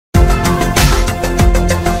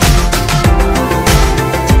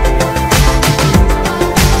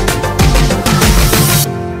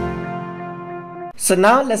So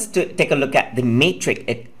now let's take a look at the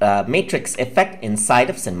matrix effect inside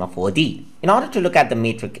of Cinema 4D. In order to look at the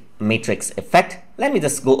matrix effect, let me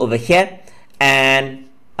just go over here, and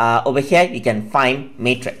over here you can find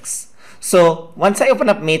matrix. So once I open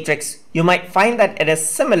up matrix, you might find that it is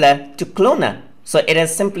similar to cloner. So it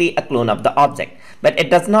is simply a clone of the object, but it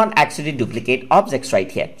does not actually duplicate objects right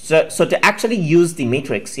here. So to actually use the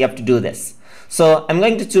matrix, you have to do this. So I'm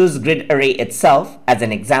going to choose grid array itself as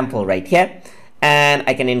an example right here, and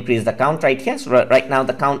I can increase the count right here. So right now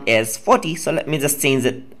the count is 40. So let me just change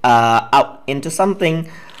it out into something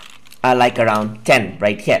like around 10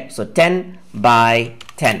 right here. So 10 by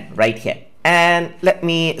 10 right here. And let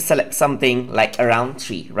me select something like around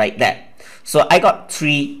 3 right there. So I got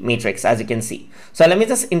 3 matrix, as you can see. So let me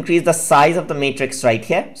just increase the size of the matrix right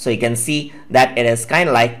here. So you can see that it is kind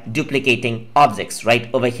of like duplicating objects right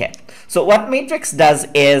over here. So what matrix does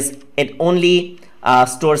is it only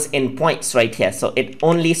stores in points right here. So it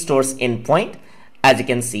only stores in point, as you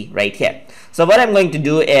can see right here. So what I'm going to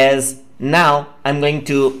do is now I'm going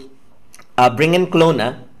to bring in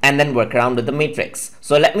cloner and then work around with the matrix.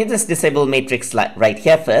 So let me just disable matrix right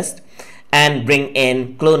here first and bring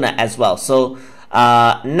in cloner as well. So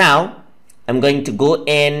now I'm going to go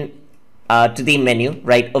in to the menu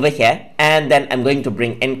right over here, and then I'm going to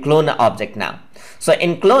bring in cloner object now. So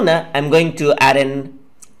in cloner, I'm going to add in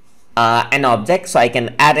an object. So I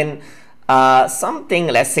can add in something,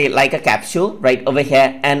 let's say like a capsule right over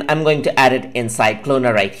here, and I'm going to add it inside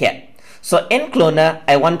cloner right here. So in cloner,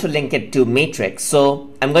 I want to link it to matrix.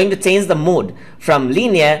 So I'm going to change the mode from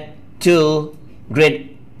linear to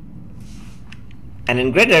grid. And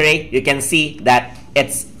in grid array, you can see that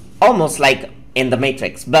it's almost like in the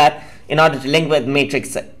matrix. But in order to link with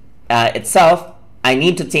matrix itself, I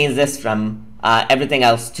need to change this from everything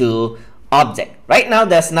else to object. Right now,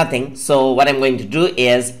 there's nothing. So what I'm going to do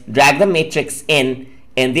is drag the matrix in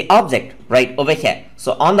the object right over here.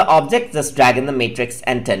 So on the object, just drag in the matrix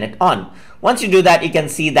and turn it on. Once you do that, you can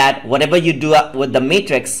see that whatever you do with the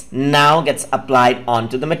matrix now gets applied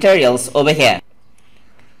onto the materials over here.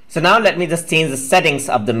 So now let me just change the settings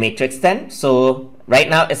of the matrix then. So right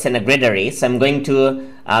now it's in a grid array. So I'm going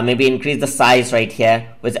to maybe increase the size right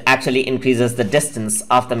here, which actually increases the distance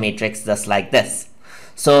of the matrix just like this.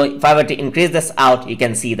 So if I were to increase this out, you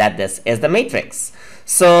can see that this is the matrix.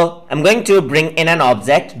 So I'm going to bring in an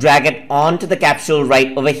object, drag it onto the capsule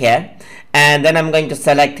right over here, and then I'm going to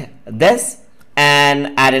select this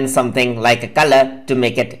and add in something like a color to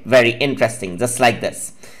make it very interesting, just like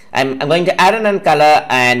this. I'm going to add in a color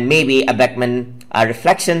and maybe a Beckman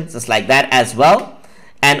reflection, just like that as well.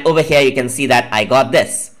 And over here you can see that I got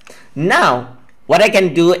this. Now what I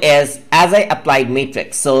can do is, as I applied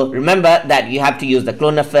matrix, so remember that you have to use the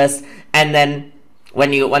cloner first, and then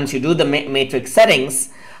once you do the matrix settings,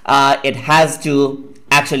 it has to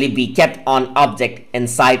actually be kept on object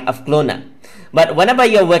inside of cloner. But whenever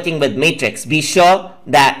you're working with matrix, be sure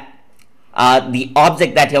that the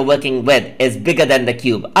object that you're working with is bigger than the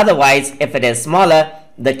cube. Otherwise, if it is smaller,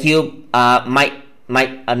 the cube might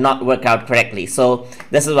not work out correctly. So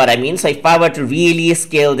this is what I mean. So if I were to really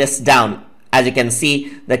scale this down, as you can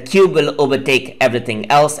see, the cube will overtake everything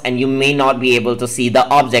else, and you may not be able to see the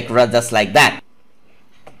object just like that.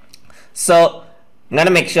 So I'm going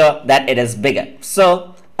to make sure that it is bigger.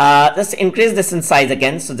 So just increase this in size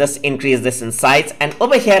again. So just increase this in size. And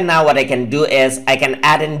over here now what I can do is I can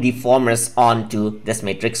add in deformers onto this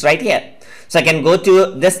matrix right here. So I can go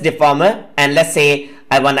to this deformer, and let's say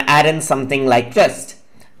I want to add in something like twist.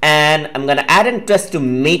 And I'm going to add in twist to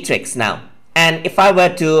matrix now. And if I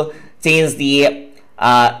were to change the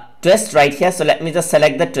twist right here, so let me just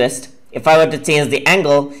select the twist. If I were to change the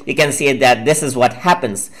angle, you can see that this is what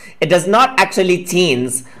happens. It does not actually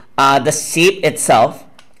change the shape itself.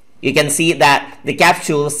 You can see that the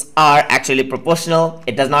capsules are actually proportional.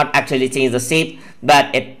 It does not actually change the shape,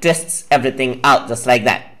 but it twists everything out just like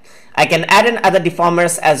that. I can add in other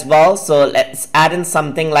deformers as well. So let's add in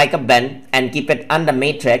something like a bend and keep it under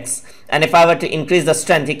matrix. And if I were to increase the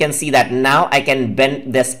strength, you can see that now I can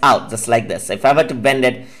bend this out just like this. If I were to bend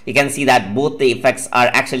it, you can see that both the effects are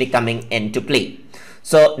actually coming into play.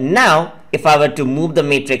 So now if I were to move the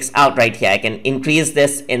matrix out right here, I can increase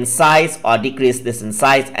this in size or decrease this in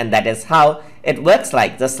size, and that is how it works,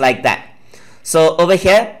 like just like that. So over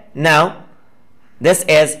here now, this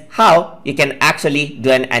is how you can actually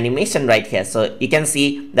do an animation right here. So you can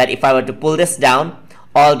see that if I were to pull this down,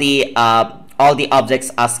 all the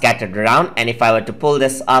objects are scattered around, and if I were to pull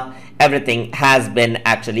this up, everything has been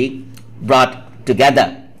actually brought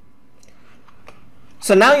together.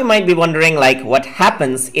 So now you might be wondering, like, what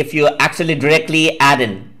happens if you actually directly add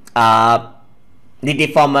in the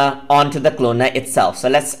deformer onto the cloner itself. So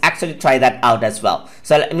let's actually try that out as well.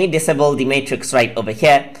 So let me disable the matrix right over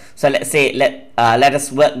here. So let's say let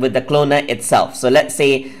us work with the cloner itself. So let's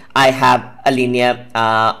say I have a linear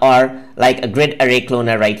or like a grid array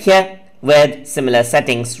cloner right here with similar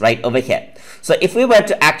settings right over here. So if we were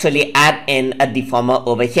to actually add in a deformer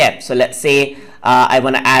over here, so let's say I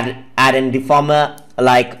want to add in deformer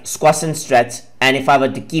like squash and stretch, and if I were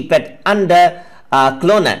to keep it under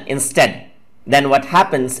cloner instead, then what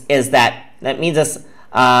happens is that, let me just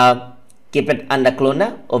keep it under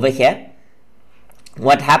cloner over here.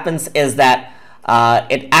 What happens is that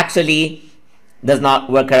it actually does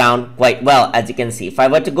not work around quite well, as you can see. If I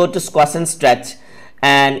were to go to squash and stretch,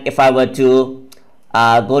 and if I were to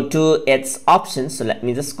go to its options, so let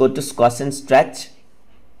me just go to squash and stretch,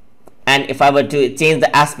 and if I were to change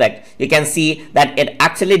the aspect, you can see that it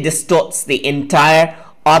actually distorts the entire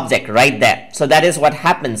object right there. So that is what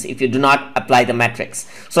happens if you do not apply the matrix.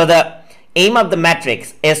 So the aim of the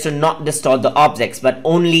matrix is to not distort the objects, but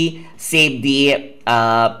only save the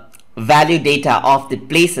value data of the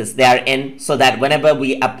places they are in, so that whenever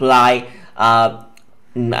we apply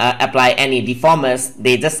any deformers,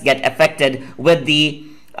 they just get affected with the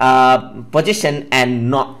position and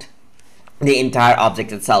not the entire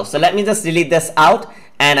object itself. So let me just delete this out,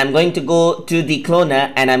 and I'm going to go to the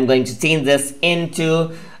cloner, and I'm going to change this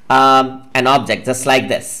into an object just like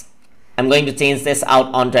this. I'm going to change this out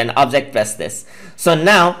onto an object, press this. So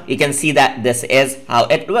now you can see that this is how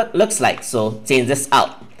it looks like. So change this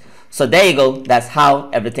out. So there you go, that's how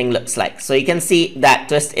everything looks like. So you can see that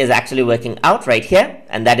twist is actually working out right here,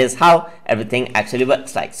 and that is how everything actually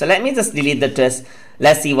works like. So let me just delete the twist.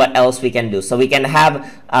 Let's see what else we can do. So we can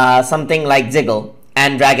have something like jiggle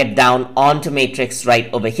and drag it down onto matrix right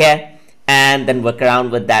over here, and then work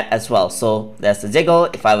around with that as well. So there's the jiggle.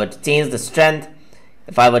 If I were to change the strength,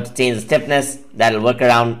 if I were to change the stiffness, that'll work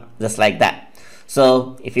around just like that.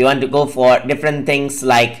 So if you want to go for different things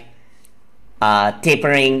like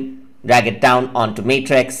tapering, drag it down onto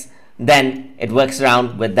matrix, then it works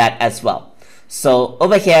around with that as well. So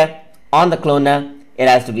over here on the cloner, it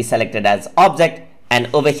has to be selected as object, and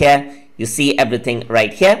over here you see everything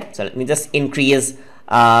right here. So let me just increase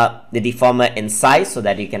the deformer in size so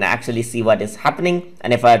that you can actually see what is happening.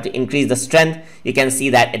 And if I have to increase the strength, you can see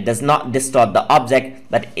that it does not distort the object,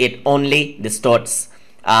 but it only distorts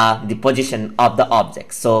the position of the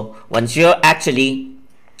object. So once you actually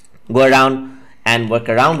go around and work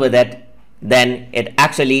around with it, then it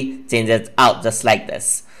actually changes out just like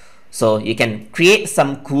this. So you can create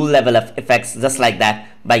some cool level of effects just like that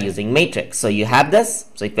by using matrix. So you have this.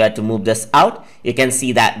 So if you were to move this out, you can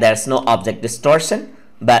see that there's no object distortion,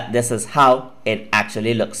 but this is how it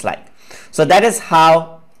actually looks like. So that is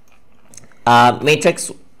how matrix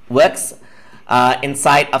works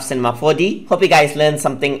inside of Cinema 4D. Hope you guys learned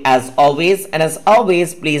something as always, and as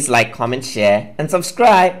always, please like, comment, share, and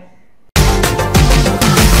subscribe.